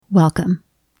Welcome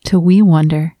to We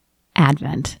Wonder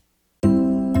Advent,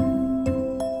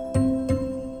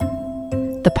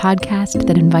 the podcast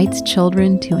that invites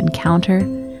children to encounter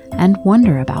and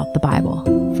wonder about the Bible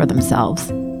for themselves.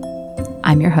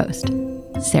 I'm your host,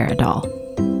 Sarah Dahl.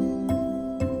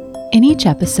 In each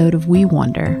episode of We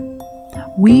Wonder,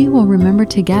 we will remember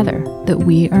together that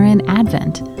we are in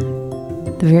Advent,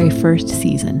 the very first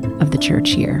season of the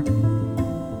church year.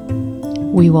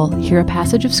 We will hear a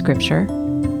passage of Scripture,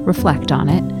 reflect on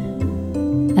it,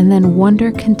 and then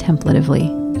wonder contemplatively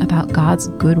about God's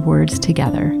good words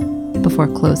together before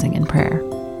closing in prayer.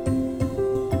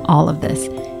 All of this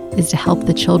is to help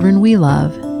the children we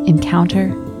love encounter,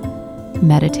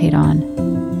 meditate on,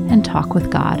 and talk with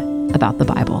God about the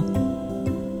Bible.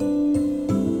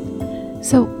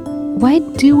 So, why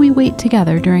do we wait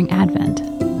together during Advent?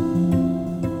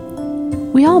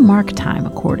 We all mark time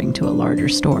according to a larger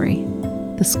story.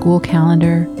 The school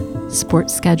calendar,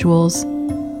 sports schedules,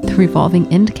 the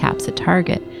revolving end caps at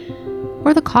Target,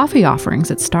 or the coffee offerings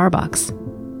at Starbucks.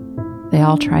 They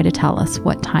all try to tell us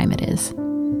what time it is.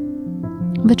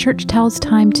 The church tells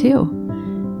time too,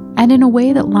 and in a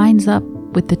way that lines up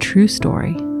with the true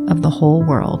story of the whole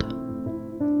world.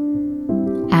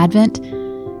 Advent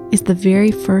is the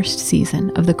very first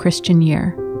season of the Christian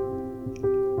year,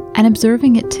 and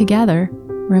observing it together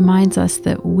reminds us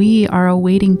that we are a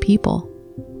waiting people,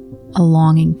 a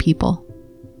longing people,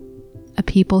 a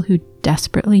people who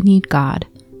desperately need God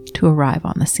to arrive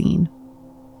on the scene.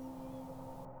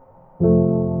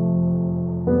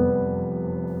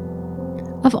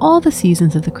 Of all the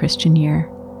seasons of the Christian year,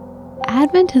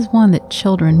 Advent is one that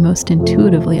children most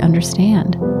intuitively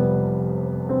understand.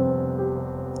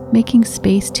 Making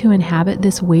space to inhabit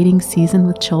this waiting season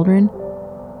with children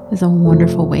is a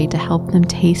wonderful way to help them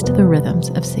taste the rhythms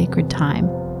of sacred time.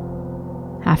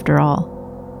 After all,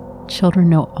 children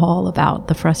know all about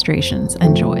the frustrations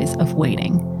and joys of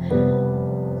waiting.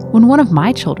 When one of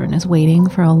my children is waiting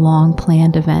for a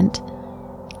long-planned event,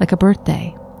 like a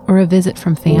birthday or a visit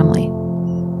from family,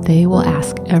 they will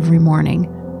ask every morning,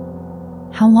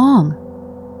 "How long?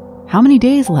 How many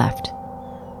days left?"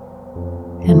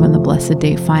 And when the blessed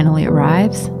day finally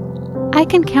arrives, I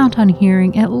can count on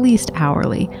hearing at least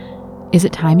hourly, "Is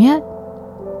it time yet?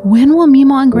 When will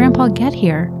Mima and Grandpa get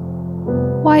here?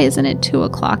 Why isn't it 2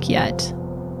 o'clock yet?"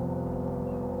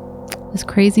 As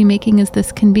crazy-making as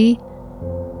this can be,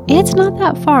 it's not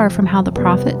that far from how the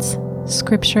prophets,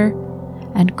 Scripture,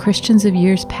 and Christians of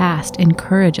years past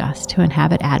encourage us to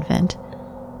inhabit Advent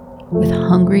with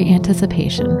hungry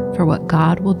anticipation for what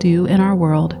God will do in our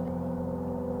world,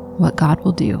 what God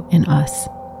will do in us.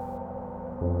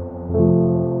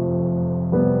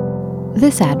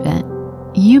 This Advent,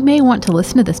 you may want to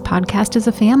listen to this podcast as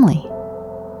a family.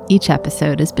 Each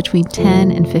episode is between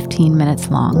 10 and 15 minutes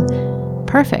long,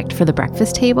 perfect for the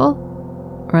breakfast table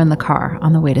or in the car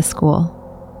on the way to school.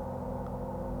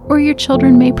 Or your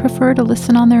children may prefer to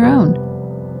listen on their own.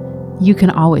 You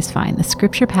can always find the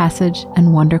scripture passage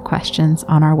and wonder questions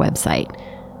on our website,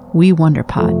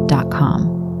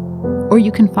 wewonderpod.com. Or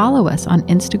you can follow us on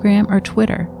Instagram or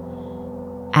Twitter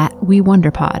at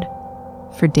wewonderpod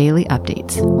for daily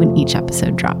updates when each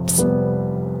episode drops.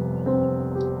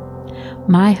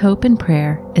 My hope and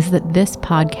prayer is that this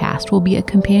podcast will be a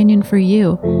companion for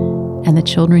you and the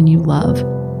children you love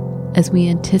as we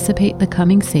anticipate the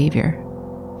coming Savior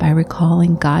by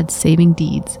recalling God's saving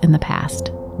deeds in the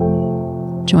past.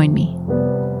 Join me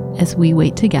as we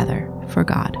wait together for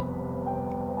God.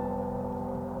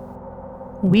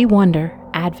 We Wonder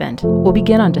Advent will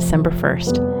begin on December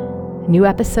 1st. New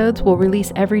episodes will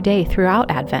release every day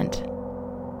throughout Advent.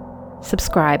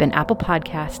 Subscribe in Apple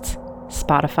Podcasts,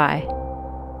 Spotify,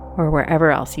 or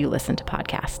wherever else you listen to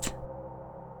podcasts.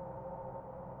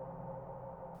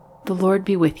 The Lord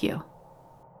be with you.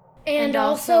 And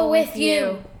also with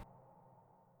you.